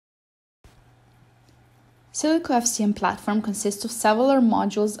SILICOFCM platform consists of several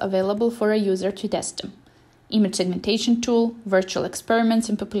modules available for a user to test them. Image segmentation tool, virtual experiments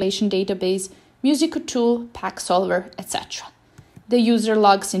and population database, musical tool, pack solver, etc. The user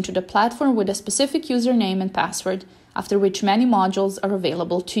logs into the platform with a specific username and password, after which many modules are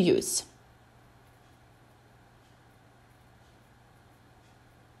available to use.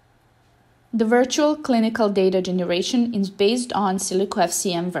 The virtual clinical data generation is based on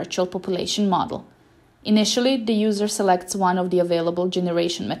SILICOFCM virtual population model. Initially, the user selects one of the available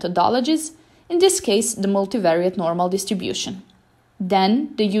generation methodologies, in this case, the multivariate normal distribution.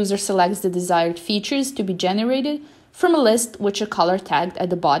 Then, the user selects the desired features to be generated from a list which are color tagged at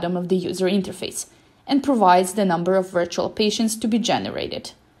the bottom of the user interface, and provides the number of virtual patients to be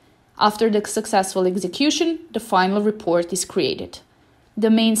generated. After the successful execution, the final report is created. The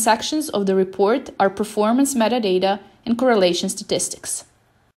main sections of the report are performance metadata and correlation statistics.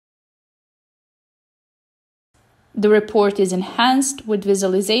 The report is enhanced with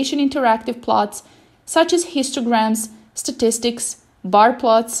visualization interactive plots such as histograms, statistics, bar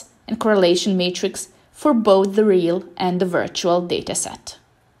plots, and correlation matrix for both the real and the virtual dataset.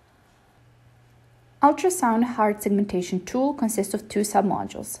 Ultrasound heart segmentation tool consists of two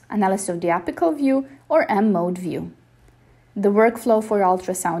submodules, analysis of the apical view or M-mode view. The workflow for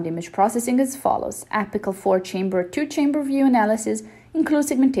ultrasound image processing is as follows. Apical 4-chamber or 2-chamber view analysis includes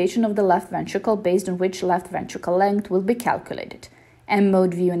segmentation of the left ventricle based on which left ventricle length will be calculated.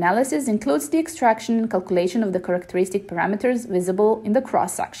 M-mode view analysis includes the extraction and calculation of the characteristic parameters visible in the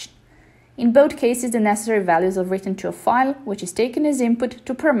cross-section. In both cases, the necessary values are written to a file, which is taken as input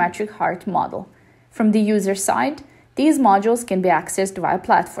to parametric heart model. From the user side, these modules can be accessed via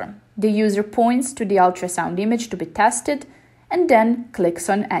platform. The user points to the ultrasound image to be tested and then clicks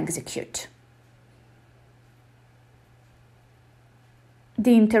on Execute.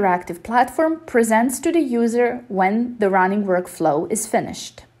 The interactive platform presents to the user when the running workflow is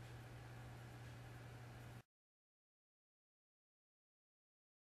finished.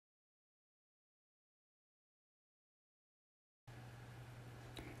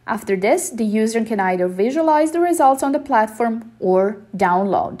 After this, the user can either visualize the results on the platform or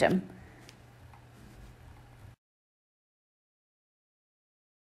download them.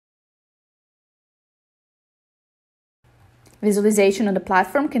 Visualization on the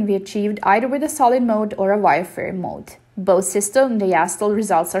platform can be achieved either with a solid mode or a wireframe mode. Both system and diastole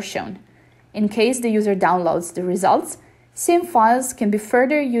results are shown. In case the user downloads the results, same files can be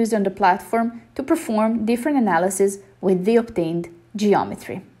further used on the platform to perform different analyses with the obtained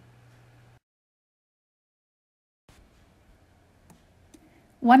geometry.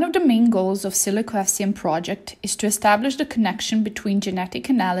 One of the main goals of SILICOFCM project is to establish the connection between genetic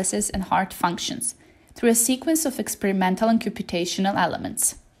analysis and heart functions through a sequence of experimental and computational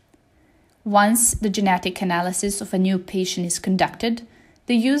elements. Once the genetic analysis of a new patient is conducted,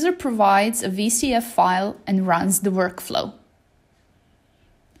 the user provides a VCF file and runs the workflow.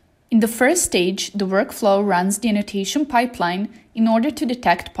 In the first stage, the workflow runs the annotation pipeline in order to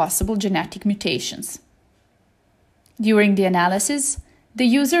detect possible genetic mutations. During the analysis, the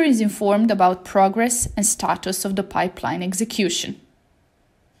user is informed about progress and status of the pipeline execution.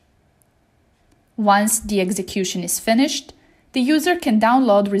 Once the execution is finished, the user can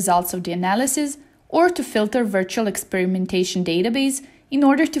download results of the analysis or to filter virtual experimentation database in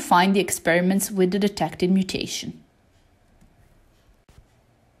order to find the experiments with the detected mutation.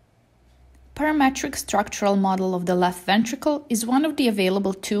 Parametric structural model of the left ventricle is one of the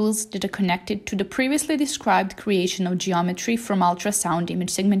available tools that are connected to the previously described creation of geometry from ultrasound image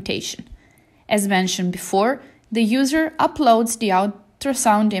segmentation. As mentioned before, the user uploads the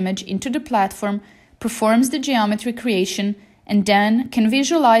ultrasound image into the platform, performs the geometry creation, and then can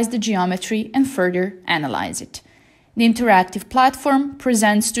visualize the geometry and further analyze it. The interactive platform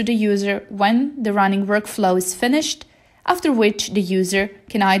presents to the user when the running workflow is finished, after which the user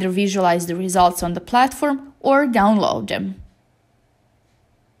can either visualize the results on the platform or download them.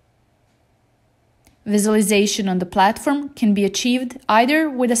 Visualization on the platform can be achieved either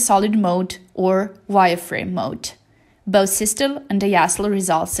with a solid mode or wireframe mode. Both systole and diastole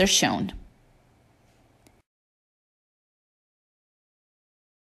results are shown.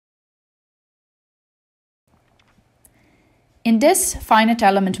 In this finite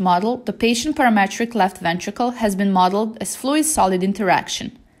element model, the patient parametric left ventricle has been modeled as fluid-solid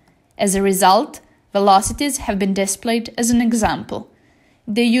interaction. As a result, velocities have been displayed as an example.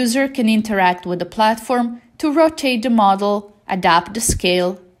 The user can interact with the platform to rotate the model, adapt the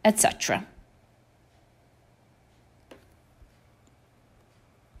scale, etc.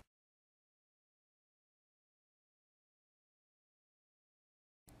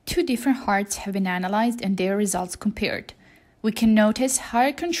 two different hearts have been analyzed and their results compared. We can notice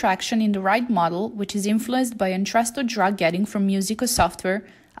higher contraction in the right model, which is influenced by untrusted drug getting from musical software,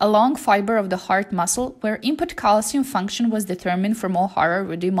 a long fiber of the heart muscle where input calcium function was determined from O'Hara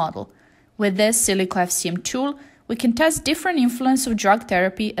Rudy model. With this SILICOFCM tool, we can test different influence of drug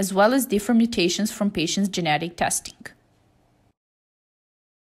therapy as well as different mutations from patients' genetic testing.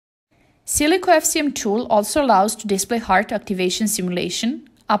 SILICOFCM tool also allows to display heart activation simulation,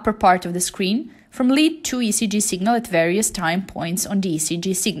 upper part of the screen, from lead to ECG signal at various time points on the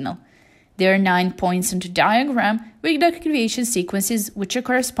ECG signal. There are 9 points on the diagram with the activation sequences which are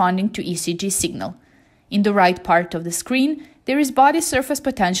corresponding to ECG signal. In the right part of the screen, there is body surface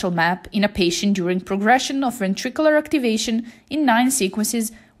potential map in a patient during progression of ventricular activation in 9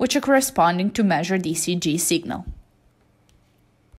 sequences which are corresponding to measured ECG signal.